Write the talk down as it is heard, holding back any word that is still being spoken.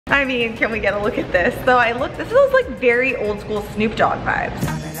I mean, can we get a look at this? So this is like very old school Snoop Dogg vibes.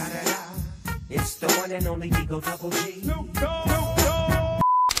 It's the one and only Digo Double G.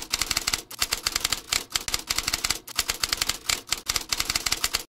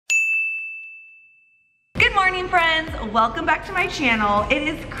 Good morning, friends. Welcome back to my channel. It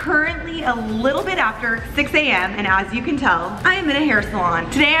is currently a little bit after 6 a.m. and as you can tell, I am in a hair salon.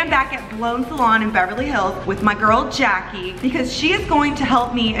 Today I'm back at Blown Salon in Beverly Hills with my girl Jackie because she is going to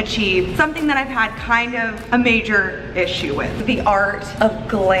help me achieve something that I've had kind of a major issue with, the art of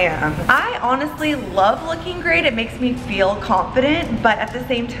glam. I honestly love looking great. It makes me feel confident, but at the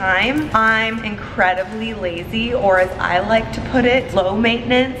same time, I'm incredibly lazy, or as I like to put it, low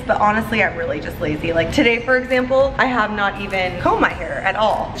maintenance, but honestly, I'm really just lazy. Like today, for example, I have not even combed my hair at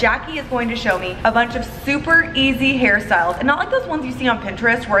all. Jackie is going to show me a bunch of super easy hairstyles, and not like those ones you see on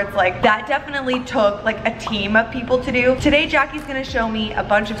Pinterest where it's like, that definitely took like a team of people to do. Today, Jackie's gonna show me a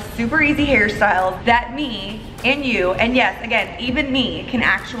bunch of super easy hairstyles that me and you, and yes, again, even me, can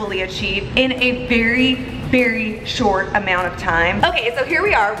actually achieve in a very short amount of time. Okay, so here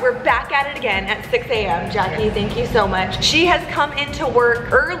we are. We're back at it again at 6 a.m. Jackie, thank you so much. She has come into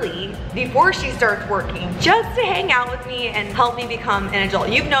work early before she starts working just to hang out with me and help me become an adult.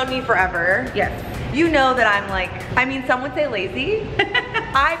 You've known me forever. Yes. You know that I'm like, I mean, some would say lazy.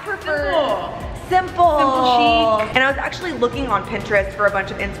 I prefer simple chic. And I was actually looking on Pinterest for a bunch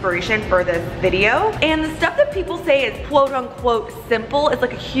of inspiration for this video, and the stuff that people say is quote unquote simple is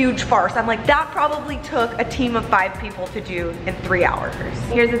like a huge farce. I'm like, that probably took a team of 5 people to do in 3 hours.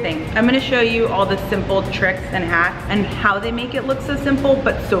 Here's the thing, I'm gonna show you all the simple tricks and hacks and how they make it look so simple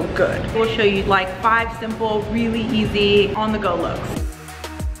but so good. We'll show you like 5 simple, really easy, on the go looks.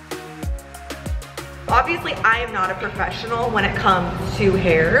 Obviously, I am not a professional when it comes to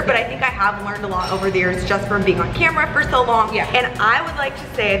hair, but I think I have learned a lot over the years just from being on camera for so long. Yeah. And I would like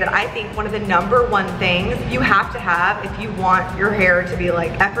to say that I think one of the #1 things you have to have if you want your hair to be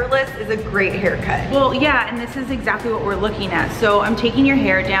like effortless is a great haircut. Well, yeah, and this is exactly what we're looking at. So I'm taking your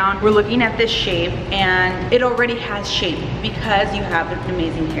hair down, we're looking at this shape, and it already has shape because you have an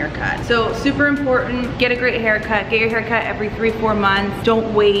amazing haircut. So super important, get a great haircut, get your haircut every 3-4 months.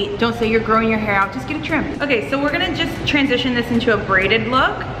 Don't wait, don't say you're growing your hair out, just get it trimmed. Okay, so we're gonna just transition this into a braided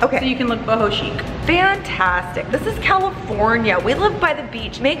look. Okay. So you can look boho chic. Fantastic. This is California. We live by the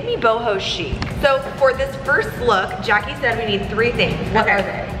beach. Make me boho chic. So for this first look, Jackie said we need 3 things. What are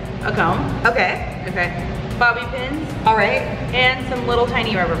they? A comb. Okay. Okay. Bobby pins. All right. And some little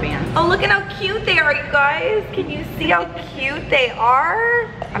tiny rubber bands. Oh, look at how cute they are, you guys. Can you see how cute they are?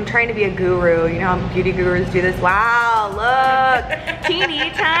 I'm trying to be a guru. You know how beauty gurus do this? Wow, look. Teeny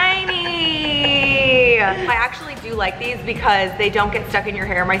tiny. I actually do like these because they don't get stuck in your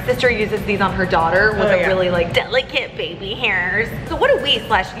hair. My sister uses these on her daughter with a really like delicate baby hairs. So what do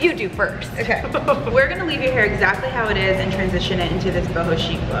we/you do first? Okay. We're gonna leave your hair exactly how it is and transition it into this boho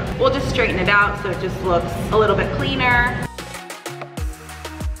chic look. We'll just straighten it out so it just looks a little bit cleaner.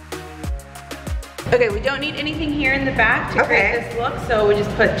 Okay, we don't need anything here in the back to create this look, so we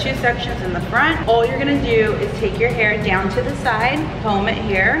just put 2 sections in the front. All you're gonna do is take your hair down to the side, comb it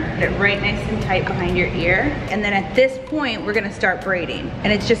here, get it right nice and tight behind your ear, and then at this point, we're gonna start braiding.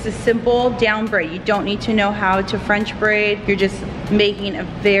 And it's just a simple down braid. You don't need to know how to French braid. You're just making a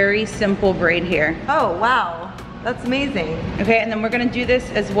very simple braid here. Oh, wow. That's amazing. Okay, and then we're gonna do this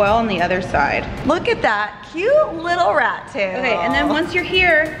as well on the other side. Look at that cute little rat tail. Okay, and then once you're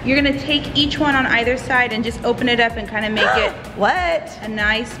here, you're gonna take each one on either side and just open it up and kind of make it what? A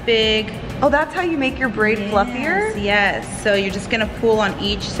nice big. Oh, that's how you make your braid fluffier? Yes, so you're just gonna pull on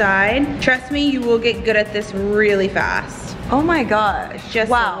each side. Trust me, you will get good at this really fast. Oh my gosh. Just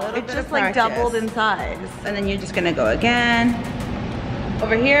wow, it just like doubled in size. And then you're just gonna go again.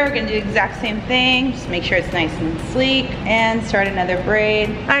 Over here, we're gonna do the exact same thing. Just make sure it's nice and sleek and start another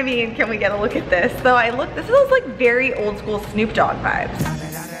braid. I mean, can we get a look at this? So this is like very old school Snoop Dogg vibes.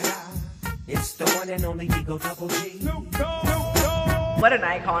 It's the one and only Digo Double G. What an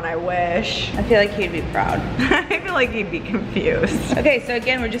icon, I wish. I feel like he'd be proud. I feel like he'd be confused. Okay, so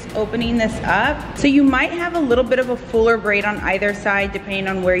again, we're just opening this up. So you might have a little bit of a fuller braid on either side depending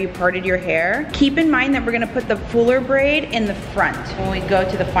on where you parted your hair. Keep in mind that we're gonna put the fuller braid in the front when we go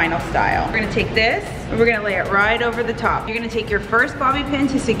to the final style. We're gonna take this and we're gonna lay it right over the top. You're gonna take your first bobby pin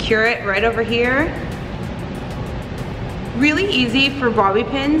to secure it right over here. Really easy for bobby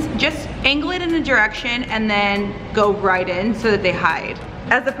pins. Just angle it in a direction and then go right in so that they hide.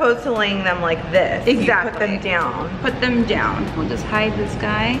 As opposed to laying them like this. Exactly. You put them down. Put them down. We'll just hide this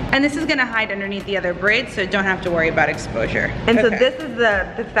guy. And this is gonna hide underneath the other braid, so don't have to worry about exposure. And so this is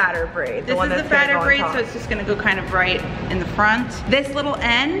the fatter braid. This is the fatter braid, so it's just gonna go kind of right in the front. This little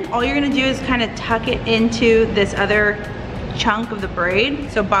end, all you're gonna do is kind of tuck it into this other chunk of the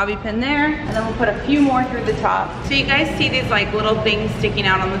braid. So bobby pin there, and then we'll put a few more through the top. So you guys see these like little things sticking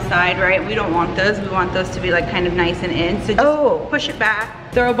out on the side, right? We don't want those. We want those to be like kind of nice and in. So just push it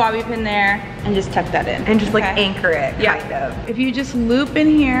back, throw a bobby pin there, and just tuck that in. And just like anchor it, kind of. If you just loop in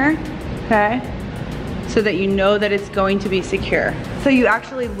here, okay? So that you know that it's going to be secure. So you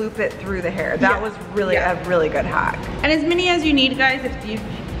actually loop it through the hair. That was really a really good hack. And as many as you need, guys.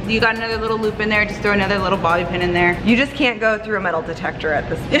 If you got another little loop in there, just throw another little bobby pin in there. You just can't go through a metal detector at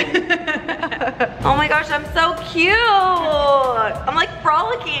this point. Oh my gosh, I'm so cute. I'm like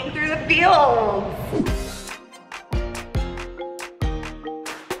frolicking through the fields.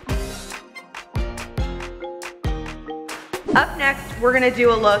 Up next, we're gonna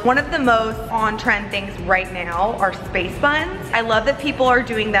do a look. One of the most on-trend things right now are space buns. I love that people are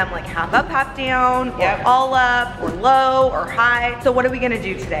doing them like half up, half down, or all up, or low, or high. So what are we gonna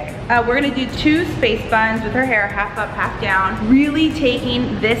do today? We're gonna do 2 space buns with her hair half up, half down. Really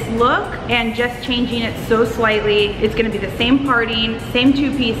taking this look and just changing it so slightly. It's gonna be the same parting, same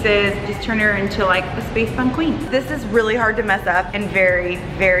 2 pieces, just turn her into like a space bun queen. This is really hard to mess up and very,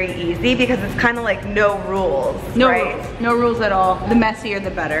 very easy because it's kind of like no rules, right? No rules at all. The messier, the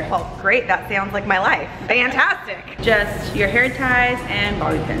better. Oh, great. That sounds like my life. Fantastic. Just your hair ties and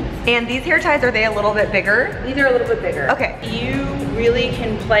bobby pins. And these hair ties, are they a little bit bigger? These are a little bit bigger. Okay. You really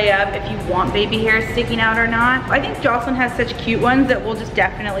can play up if you want baby hair sticking out or not. I think Joslyn has such cute ones that we'll just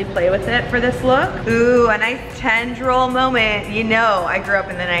definitely play with it for this look. Ooh, a nice tendril moment. You know, I grew up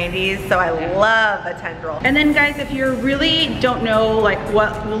in the 90s, so I love a tendril. And then guys, if you really don't know like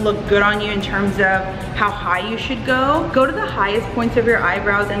what will look good on you in terms of how high you should go to the highest points of your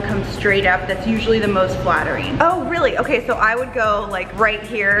eyebrows and come straight up. That's usually the most flattering. Oh, really? Okay, so I would go like right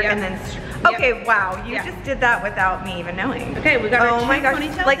here and then, okay, wow, you just did that without me even knowing. Okay, we got our oh my gosh,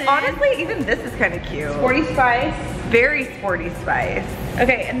 like in. honestly, even this is kind of cute. Sporty spice. Very sporty spice.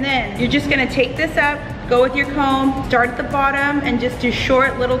 Okay, and then you're just gonna take this up, go with your comb, start at the bottom, and just do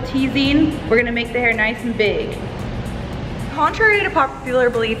short little teasing. We're gonna make the hair nice and big. Contrary to popular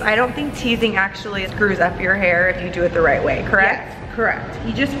belief, I don't think teasing actually screws up your hair if you do it the right way, correct? Yes, correct.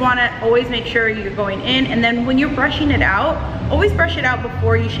 You just wanna always make sure you're going in, and then when you're brushing it out, always brush it out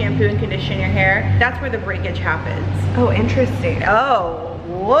before you shampoo and condition your hair. That's where the breakage happens. Oh, interesting. Oh,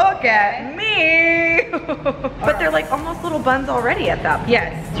 look at me. But they're like almost little buns already at that point.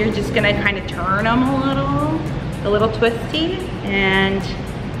 Yes, you're just gonna kind of turn them a little twisty, and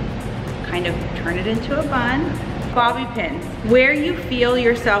kind of turn it into a bun. Bobby pins, where you feel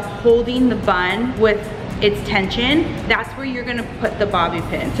yourself holding the bun with its tension, that's where you're gonna put the bobby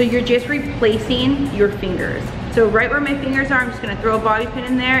pin. So you're just replacing your fingers. So right where my fingers are, I'm just gonna throw a bobby pin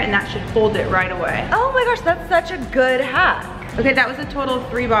in there, and that should hold it right away. Oh my gosh, that's such a good hack. Okay, that was a total of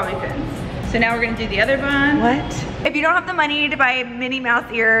 3 bobby pins. So now we're gonna do the other bun. What? If you don't have the money to buy Minnie Mouse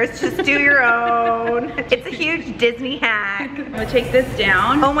ears, just do your own. It's a huge Disney hack. I'm gonna take this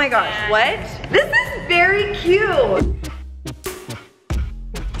down. Oh my gosh, what? This is very cute.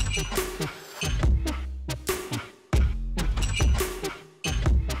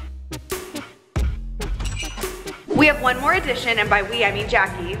 We have one more addition, and by we, I mean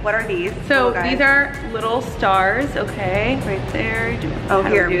Jackie. What are these? So these are little stars, okay? Right there. Oh,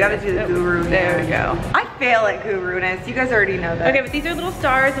 here, we gotta do the guru. There we go. I fail at guru-ness. You guys already know that. Okay, but these are little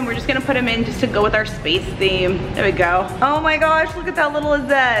stars, and we're just gonna put them in just to go with our space theme. There we go. Oh my gosh, look at that little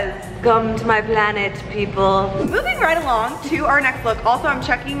Azez. Come to my planet, people. Moving right along to our next look. Also, I'm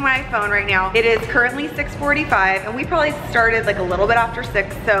checking my phone right now. It is currently 6:45, and we probably started like a little bit after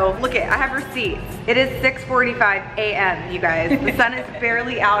 6, so look it, I have receipts. It is 6:45 a.m., you guys. The sun is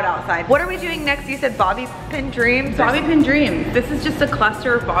barely out outside. What are we doing next? You said bobby pin dreams? Bobby pin dreams. This is just a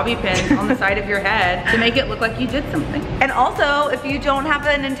cluster of bobby pins on the side of your head to make it look like you did something. And also, if you don't have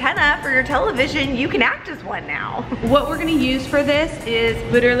an antenna for your television, you can act as one now. What we're gonna use for this is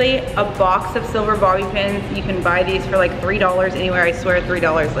literally a box of silver bobby pins. You can buy these for like $3 anywhere. I swear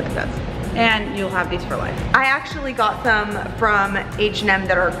 $3, look at that. and you'll have these for life. I actually got some from H&M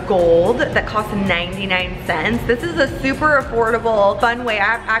that are gold that cost 99 cents. This is a super affordable, fun way.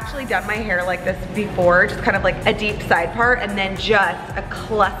 I've actually done my hair like this before, just kind of like a deep side part and then just a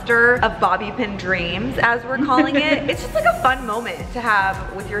cluster of bobby pin dreams, as we're calling it. It's just like a fun moment to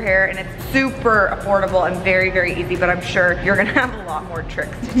have with your hair, and it's super affordable and very, very easy, but I'm sure you're gonna have a lot more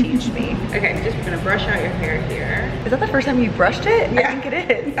tricks to teach me. Okay, just gonna brush out your hair here. Is that the first time you brushed it? Yeah. I think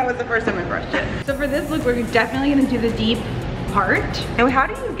it is. That was the first time I brushed it. So for this look, we're definitely gonna do the deep part. And how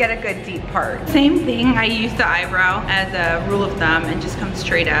do you get a good deep part? Same thing, I use the eyebrow as a rule of thumb and just come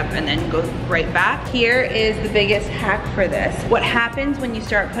straight up and then go right back. Here is the biggest hack for this. What happens when you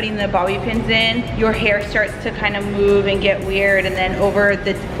start putting the bobby pins in, your hair starts to kind of move and get weird, and then over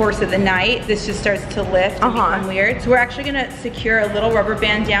the course of the night, this just starts to lift and become weird. So we're actually gonna secure a little rubber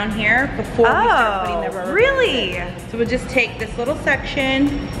band down here before we start putting the rubber really? band in. So we'll just take this little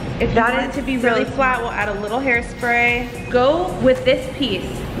section. If you want it to be really flat, we'll add a little hairspray. Go with this piece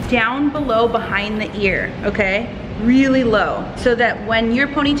down below behind the ear, okay? Really low, so that when your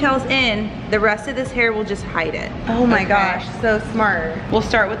ponytail's in, the rest of this hair will just hide it. Oh my gosh, so smart. We'll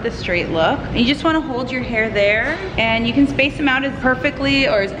start with the straight look. You just wanna hold your hair there, and you can space them out as perfectly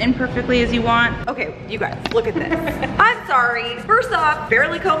or as imperfectly as you want. Okay, you guys, look at this. I'm sorry. First off,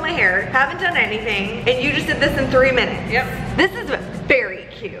 barely combed my hair, haven't done anything, and you just did this in 3 minutes. Yep. This is very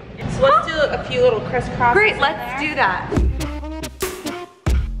cute. So let's do a few little crisscrosses. Great, let's do that.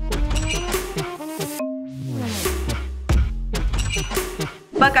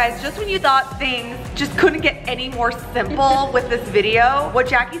 But guys, just when you thought things just couldn't get any more simple with this video, what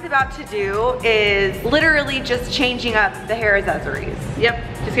Jackie's about to do is literally just changing up the hair accessories. Yep,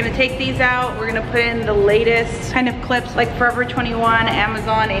 just gonna take these out. We're gonna put in the latest kind of clips like Forever 21,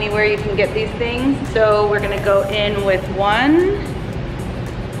 Amazon, anywhere you can get these things. So we're gonna go in with one.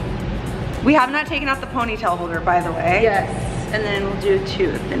 We have not taken out the ponytail holder, by the way. Yes, and then we'll do two,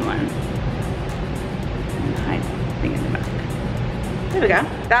 a thin one. And hide the thing in the back. There we go.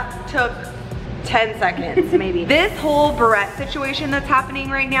 That took 10 seconds maybe. This whole barrette situation that's happening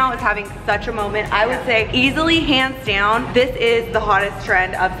right now is having such a moment. I would say easily, hands down, this is the hottest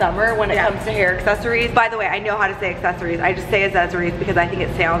trend of summer when it comes to hair accessories. By the way, I know how to say accessories. I just say accessories because I think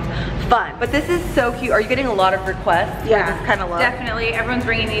it sounds fun. But this is so cute. Are you getting a lot of requests for this kind of look? Definitely. Everyone's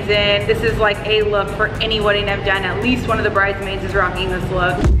bringing these in. This is like a look for any wedding I've done. At least one of the bridesmaids is rocking this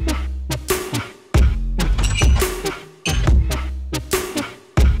look.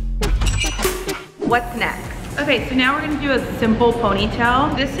 What's next? Okay, so now we're gonna do a simple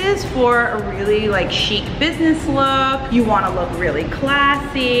ponytail. This is for a really like chic business look. You wanna look really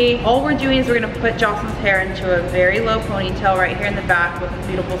classy. All we're doing is we're gonna put Joslyn's hair into a very low ponytail right here in the back with a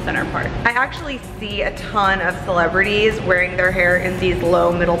beautiful center part. I actually see a ton of celebrities wearing their hair in these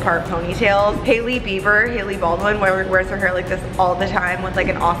low middle part ponytails. Hailey Baldwin wears her hair like this all the time with like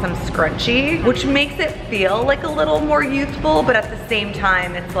an awesome scrunchie, which makes it feel like a little more youthful, but at the same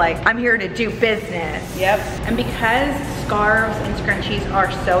time, it's like, I'm here to do business. Yep. And because scarves and scrunchies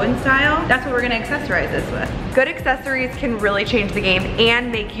are so in style, that's what we're gonna accessorize this with. Good accessories can really change the game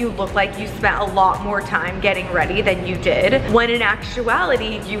and make you look like you spent a lot more time getting ready than you did, when in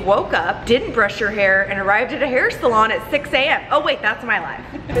actuality, you woke up, didn't brush your hair, and arrived at a hair salon at 6 a.m. Oh wait, that's my life.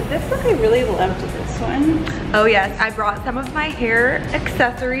 But this look, I really loved this one. Oh yes, I brought some of my hair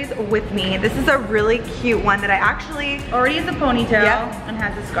accessories with me. This is a really cute one that I actually already has a ponytail and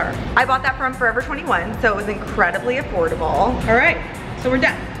has a scarf. I bought that from Forever 21, so it was incredibly affordable. All right, so we're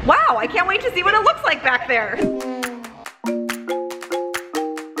done. Wow, I can't wait to see what it looks like back there.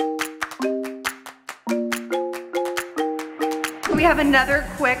 We have another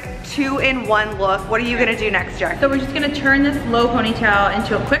quick 2-in-1 look. What are you gonna do next, Jack? So we're just gonna turn this low ponytail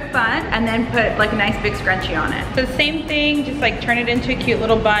into a quick bun and then put like a nice big scrunchie on it. So same thing, just like turn it into a cute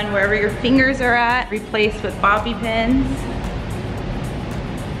little bun wherever your fingers are at. Replace with bobby pins.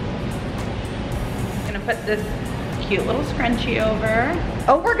 Gonna put this cute little scrunchie over.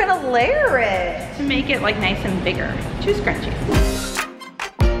 Oh, we're gonna layer it. To make it like nice and bigger. 2 scrunchies.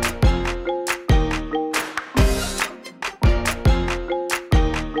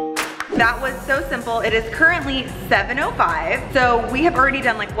 That was so simple. It is currently 7:05. So we have already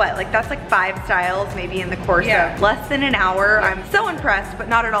done like what? Like that's like 5 styles maybe in the course of less than an hour. I'm so impressed, but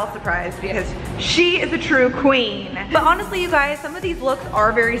not at all surprised because she is a true queen. But honestly, you guys, some of these looks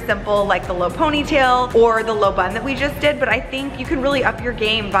are very simple, like the low ponytail or the low bun that we just did, but I think you can really up your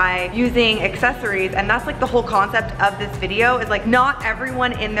game by using accessories, and that's like the whole concept of this video is like not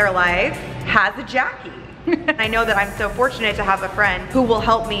everyone in their life has a Jackie. I know that I'm so fortunate to have a friend who will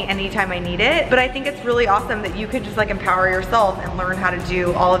help me anytime I need it, but I think it's really awesome that you could just like empower yourself and learn how to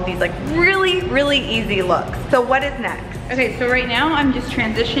do all of these like really, really easy looks. So what is next? Okay, so right now I'm just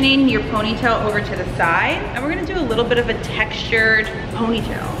transitioning your ponytail over to the side, and we're gonna do a little bit of a textured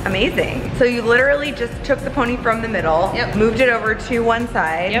ponytail. Amazing. So you literally just took the pony from the middle, Yep. moved it over to one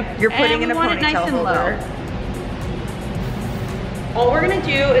side. Yep. You're putting in a want it nice ponytail and holder. low. All we're gonna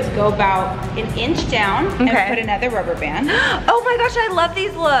do is go about an inch down and put another rubber band. Oh my gosh, I love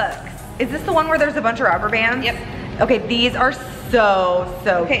these looks. Is this the one where there's a bunch of rubber bands? Yep. Okay, these are so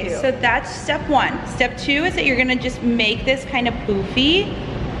Okay, cute. so that's step one. Step two is that you're gonna just make this kind of poofy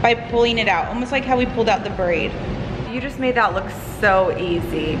by pulling it out, almost like how we pulled out the braid. You just made that look so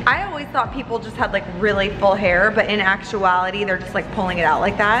easy. I always thought people just had like really full hair, but in actuality, they're just like pulling it out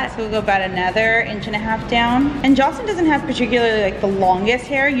like that. So we'll go about another inch and a half down. And Joslyn doesn't have particularly like the longest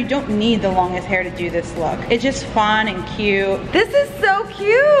hair. You don't need the longest hair to do this look. It's just fun and cute. This is so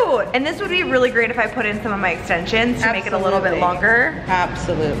cute. And this would be really great if I put in some of my extensions to make it a little bit longer.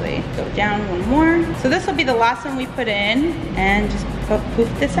 Absolutely. Go down one more. So this will be the last one we put in, and just poof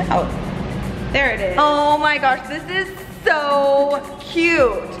this out. There it is. Oh my gosh, this is so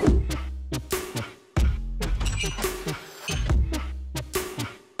cute.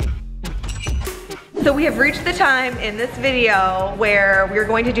 So we have reached the time in this video where we're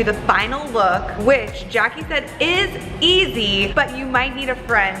going to do the final look, which Jackie said is easy, but you might need a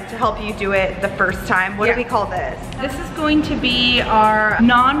friend to help you do it the first time. What do we call this? This is going to be our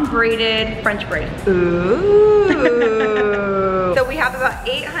non-braided French braid. Ooh. So we have about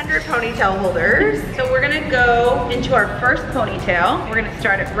 800 ponytail holders. So we're gonna go into our first ponytail. We're gonna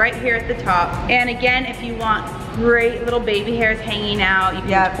start it right here at the top. And again, if you want great little baby hairs hanging out, you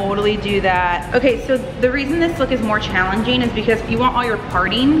can totally do that. Okay, so the reason this look is more challenging is because you want all your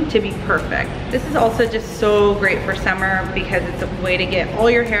parting to be perfect. This is also just so great for summer because it's a way to get all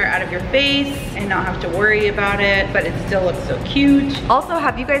your hair out of your face and not have to worry about it, but it still looks so cute. Also,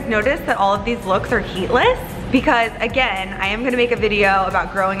 have you guys noticed that all of these looks are heatless? Because again, I am gonna make a video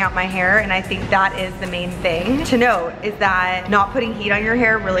about growing out my hair, and I think that is the main thing to note, is that not putting heat on your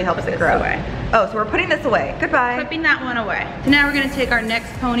hair really helps it grow. Oh, so we're putting this away. Goodbye. Flipping that one away. So now we're gonna take our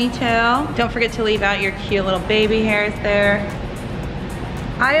next ponytail. Don't forget to leave out your cute little baby hairs there.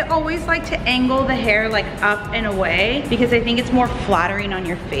 I always like to angle the hair like up and away because I think it's more flattering on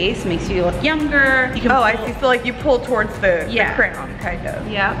your face, makes you look younger. You can I see, so like you pull towards the crown, kind of.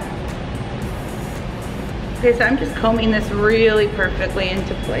 Yeah. Okay, so I'm just combing this really perfectly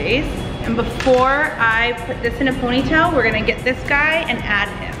into place. And before I put this in a ponytail, we're gonna get this guy and add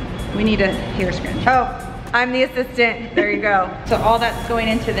him. We need a hair scrunchie. Oh, I'm the assistant. There you go. So all that's going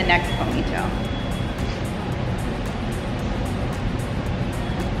into the next ponytail.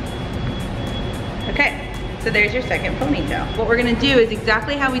 Okay. So there's your second ponytail. What we're gonna do is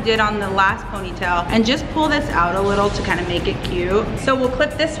exactly how we did on the last ponytail and just pull this out a little to kind of make it cute. So we'll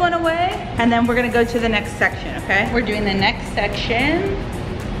clip this one away and then we're gonna go to the next section, okay? We're doing the next section.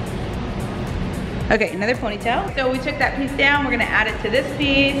 Okay, another ponytail. So we took that piece down, we're gonna add it to this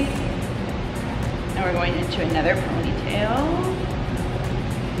piece. And we're going into another ponytail.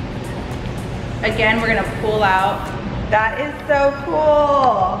 Again, we're gonna pull out. That is so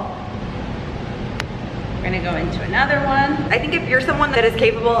cool. We're gonna go into another one. I think if you're someone that is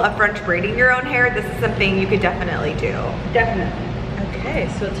capable of French braiding your own hair, this is something you could definitely do. Definitely. Okay,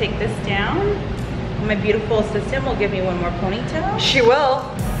 so we'll take this down. My beautiful assistant will give me one more ponytail. She will.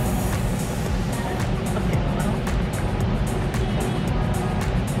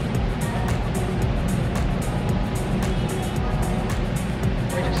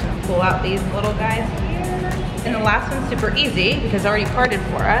 We're just gonna pull out these little guys here. And the last one's super easy because it's already parted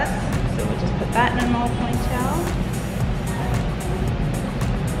for us. So we'll just put that in a normal ponytail.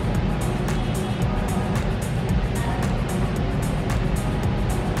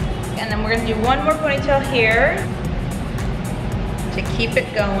 And then we're gonna do one more ponytail here to keep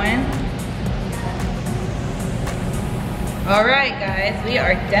it going. All right, guys, we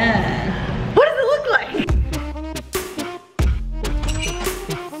are done. What does it look like?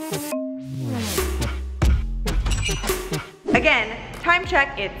 Again, time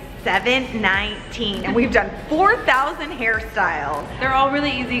check, it's 7:19 and we've done 4,000 hairstyles. They're all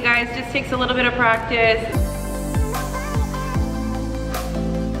really easy, guys. Just takes a little bit of practice.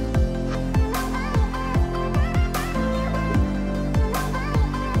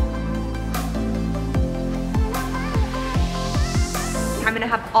 I'm gonna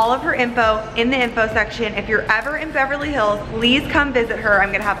have all of her info in the info section. If you're ever in Beverly Hills, please come visit her.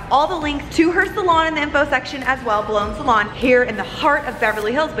 I'm gonna have all the links to her salon in the info section as well, Blown Salon, here in the heart of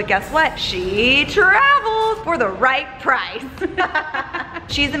Beverly Hills. But guess what? She travels. for the right price.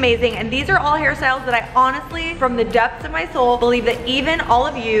 She's amazing, and these are all hairstyles that I honestly, from the depths of my soul, believe that even all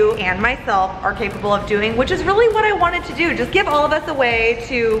of you and myself are capable of doing, which is really what I wanted to do. Just give all of us a way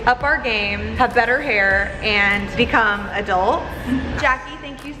to up our game, have better hair, and become adults. Jackie,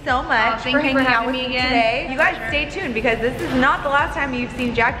 thank you so much for hanging out with me today. You guys stay tuned, because this is not the last time you've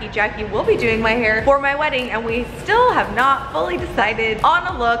seen Jackie. Jackie will be doing my hair for my wedding, and we still have not fully decided on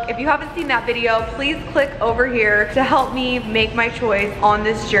a look. If you haven't seen that video, please click over here to help me make my choice on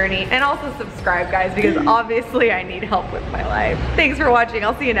this journey, and also subscribe, guys, because obviously I need help with my life. Thanks for watching.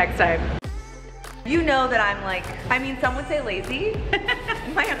 I'll see you next time. You know that I'm like, I mean, some would say lazy.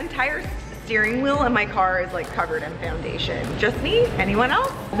 My entire steering wheel in my car is like covered in foundation. Just me? Anyone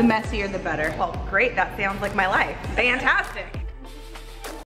else? The messier, the better. Well, great. That sounds like my life. Fantastic.